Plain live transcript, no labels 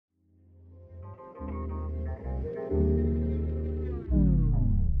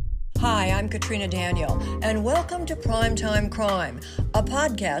Hi, I'm Katrina Daniel, and welcome to Primetime Crime, a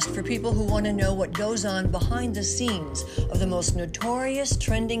podcast for people who want to know what goes on behind the scenes of the most notorious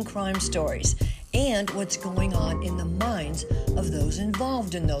trending crime stories and what's going on in the minds of those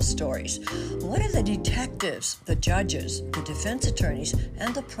involved in those stories. What are the detectives, the judges, the defense attorneys,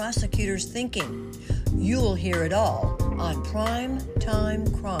 and the prosecutors thinking? You'll hear it all on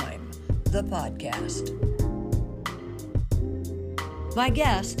Primetime Crime, the podcast. My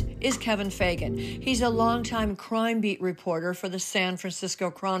guest is Kevin Fagan. He's a longtime crime beat reporter for the San Francisco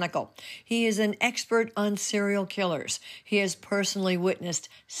Chronicle. He is an expert on serial killers. He has personally witnessed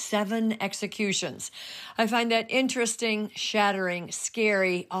 7 executions. I find that interesting, shattering,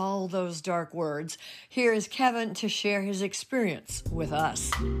 scary, all those dark words. Here is Kevin to share his experience with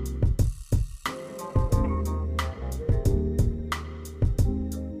us.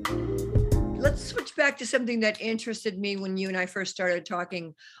 Let's switch back to something that interested me when you and I first started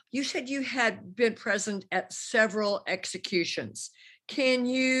talking. You said you had been present at several executions. Can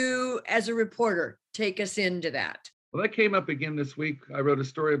you, as a reporter, take us into that? Well, that came up again this week. I wrote a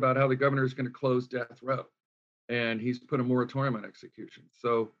story about how the governor is going to close death row, and he's put a moratorium on executions.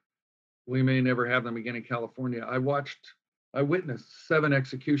 So we may never have them again in California. I witnessed 7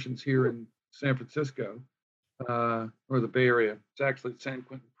 executions here in San Francisco, or the Bay Area. It's actually San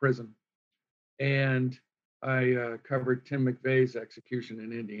Quentin Prison. And I covered Tim McVeigh's execution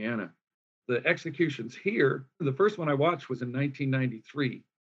in Indiana. The executions here, the first one I watched was in 1993.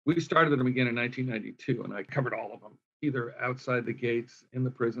 We started them again in 1992, and I covered all of them, either outside the gates, in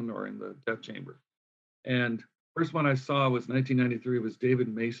the prison, or in the death chamber. And first one I saw was 1993, was David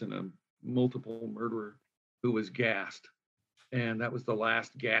Mason, a multiple murderer who was gassed. And that was the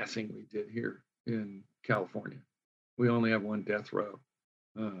last gassing we did here in California. We only have one death row.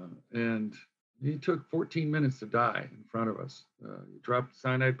 And he took 14 minutes to die in front of us. He dropped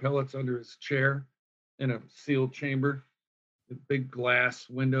cyanide pellets under his chair in a sealed chamber, with big glass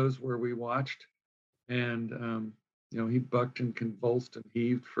windows where we watched. And, he bucked and convulsed and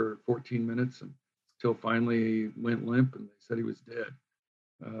heaved for 14 minutes until finally he went limp and they said he was dead.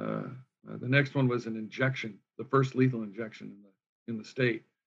 The next one was an injection, the first lethal injection in the state.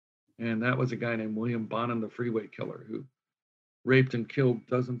 And that was a guy named William Bonin, the freeway killer, who raped and killed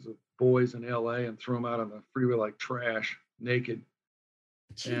dozens of boys in LA and threw them out on the freeway like trash, naked.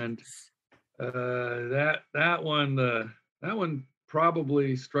 Jeez. And that one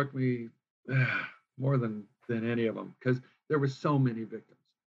probably struck me more than any of them, because there were so many victims,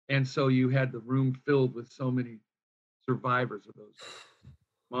 and so you had the room filled with so many survivors of those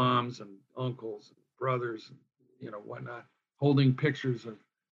moms and uncles and brothers and whatnot, holding pictures of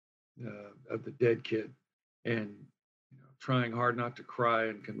the dead kid, and trying hard not to cry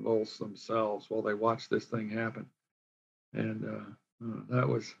and convulse themselves while they watch this thing happen. And that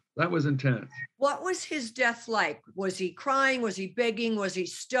was intense. What was his death like? Was he crying? Was he begging? Was he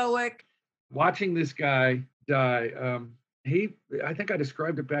stoic? Watching this guy die, I think I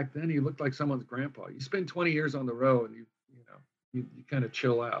described it back then, he looked like someone's grandpa. You spend 20 years on the road and you kind of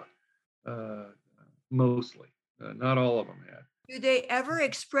chill out, mostly. Not all of them had. Do they ever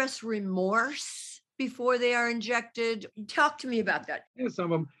express remorse before they are injected? Talk to me about that. Yeah, some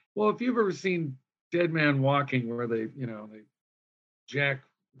of them. Well, if you've ever seen Dead Man Walking, where they jack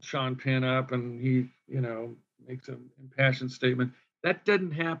Sean Penn up and he, makes an impassioned statement, that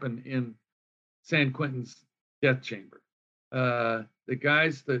didn't happen in San Quentin's death chamber. The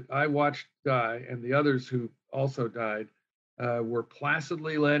guys that I watched die and the others who also died were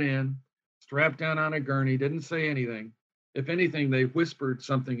placidly let in, strapped down on a gurney, didn't say anything. If anything, they whispered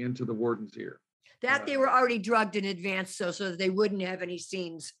something into the warden's ear. That they were already drugged in advance, so that they wouldn't have any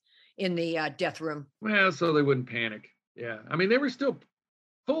scenes in the death room. Well, so they wouldn't panic. Yeah. I mean, they were still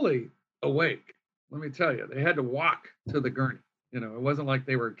fully awake. Let me tell you, they had to walk to the gurney. It wasn't like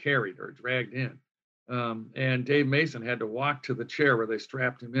they were carried or dragged in. And Dave Mason had to walk to the chair where they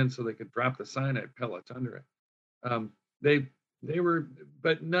strapped him in so they could drop the cyanide pellets under it. They were,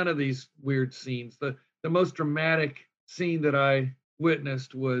 but none of these weird scenes. The most dramatic scene that I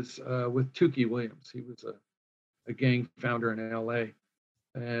witnessed was with Tukey Williams. He was a gang founder in LA,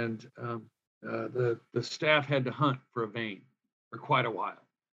 and the staff had to hunt for a vein for quite a while,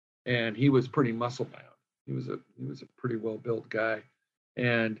 and he was pretty muscle bound. He was a pretty well built guy,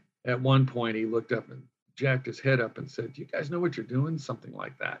 and at one point he looked up and jacked his head up and said, "Do you guys know what you're doing?" Something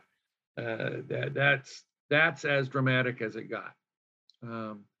like that. That's as dramatic as it got.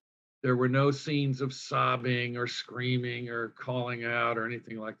 There were no scenes of sobbing or screaming or calling out or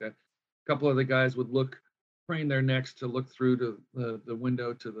anything like that. A couple of the guys would crane their necks to look through to the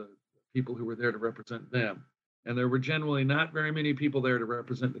window to the people who were there to represent them. And there were generally not very many people there to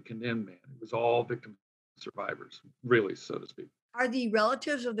represent the condemned man. It was all victim survivors, really, so to speak. Are the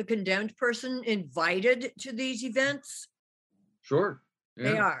relatives of the condemned person invited to these events? Sure.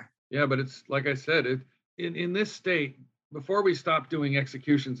 They Yeah. are. Yeah, but it's like I said, in this state, before we stopped doing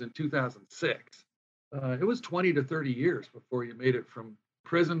executions in 2006, it was 20 to 30 years before you made it from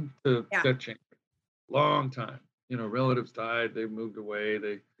prison to Yeah. death chamber. Long time. Relatives died, they moved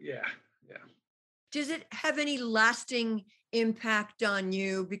away, yeah. Does it have any lasting impact on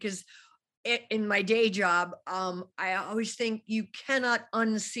you? Because in my day job, I always think you cannot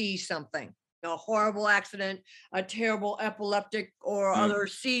unsee something. A horrible accident, a terrible epileptic or other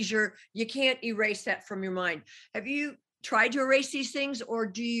seizure. You can't erase that from your mind. Have you tried to erase these things,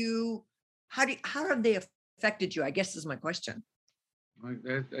 or how have they affected you? I guess is my question.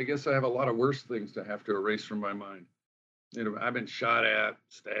 I guess I have a lot of worse things to have to erase from my mind. I've been shot at,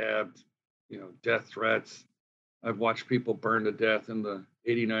 stabbed, death threats. I've watched people burn to death in the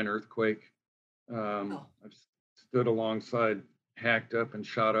 '89 earthquake. I've stood alongside hacked up and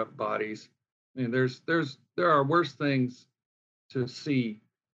shot up bodies. I mean, there are worse things to see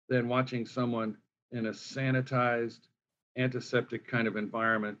than watching someone in a sanitized, antiseptic kind of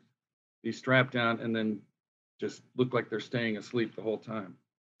environment be strapped down and then just look like they're staying asleep the whole time.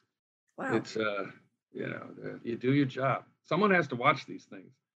 Wow. It's you do your job. Someone has to watch these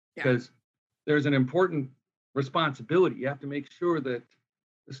things because there's an important responsibility. You have to make sure that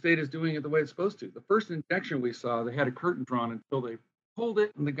the state is doing it the way it's supposed to. The first injection we saw, they had a curtain drawn until they pulled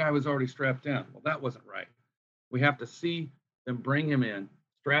it and the guy was already strapped down. Well, that wasn't right. We have to see them bring him in,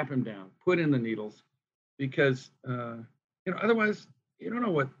 strap him down, put in the needles, because otherwise you don't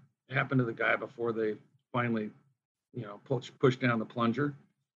know what happened to the guy before they finally push down the plunger.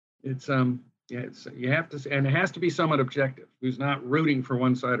 It's you have to, and it has to be somewhat objective, who's not rooting for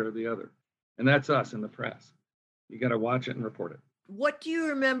one side or the other, and that's us in the press. You got to watch it and report it. What do you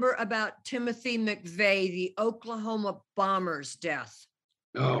remember about Timothy McVeigh, the Oklahoma bomber's death?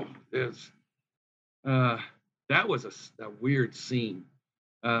 Oh, that was a weird scene.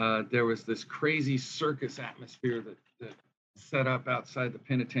 There was this crazy circus atmosphere that set up outside the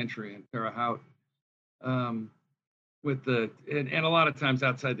penitentiary in Terre Haute. And a lot of times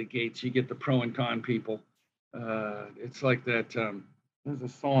outside the gates, you get the pro and con people. It's like that. There's a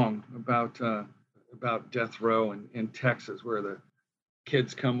song about death row in Texas where the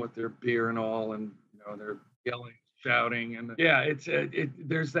kids come with their beer and all, and they're yelling, shouting, and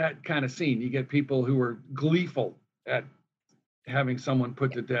there's that kind of scene. You get people who are gleeful at having someone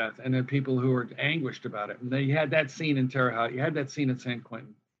put to death, and then people who are anguished about it. And you had that scene in Terre Haute. You had that scene in San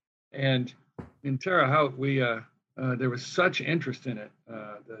Quentin, and in Terre Haute, there was such interest in it.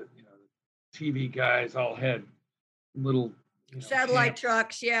 The TV guys all had little satellite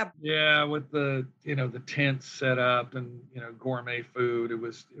trucks, yeah, with the the tents set up and gourmet food. It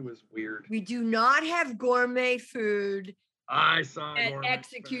was weird. We do not have gourmet food. I saw at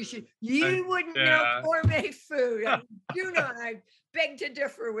execution. You wouldn't know gourmet food. I beg to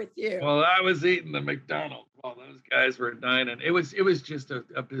differ with you. Well, I was eating the McDonald's while those guys were dining. It was just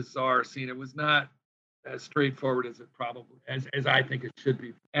a bizarre scene. It was not as straightforward as it probably as I think it should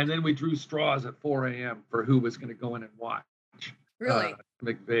be. And then we drew straws at 4 a.m. for who was going to go in and watch. Really?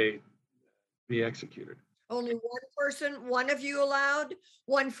 McVeigh be executed. Only one person, one of you allowed,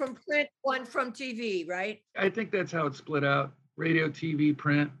 one from print, one from TV, right? I think that's how it split out. Radio, TV,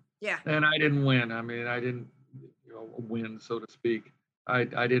 print. Yeah. And I didn't win. I mean, I didn't win, so to speak. I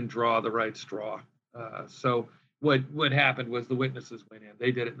didn't draw the right straw. So what happened was the witnesses went in.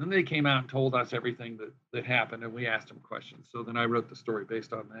 They did it. And then they came out and told us everything that happened, and we asked them questions. So then I wrote the story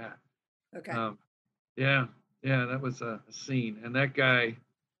based on that. Okay. Yeah, that was a scene. And that guy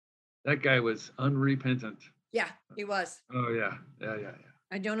was unrepentant. Yeah, he was. Oh, yeah.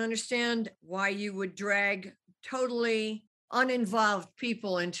 I don't understand why you would drag totally uninvolved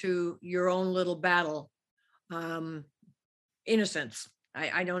people into your own little battle. Innocence.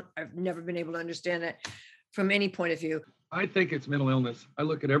 I've never been able to understand that from any point of view. I think it's mental illness. I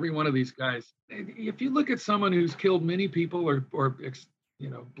look at every one of these guys. If you look at someone who's killed many people or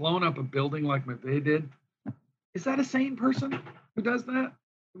blown up a building like McVeigh did, is that a sane person who does that?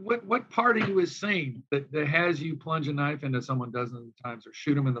 What part of you is sane that has you plunge a knife into someone dozens of times, or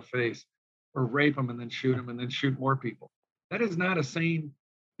shoot them in the face, or rape them and then shoot them and then shoot more people? That is not a sane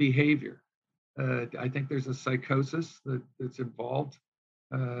behavior. I think there's a psychosis that's involved,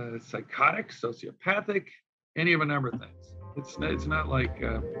 psychotic, sociopathic, any of a number of things. It's not like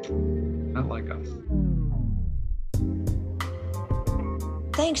us.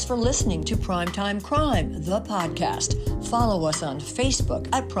 Thanks for listening to Primetime Crime, the podcast. Follow us on Facebook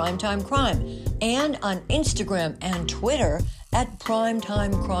at Primetime Crime and on Instagram and Twitter at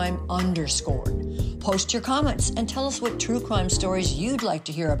PrimetimeCrime_. Post your comments and tell us what true crime stories you'd like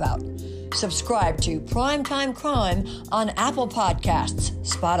to hear about. Subscribe to Primetime Crime on Apple Podcasts,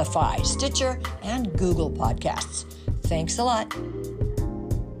 Spotify, Stitcher, and Google Podcasts. Thanks a lot.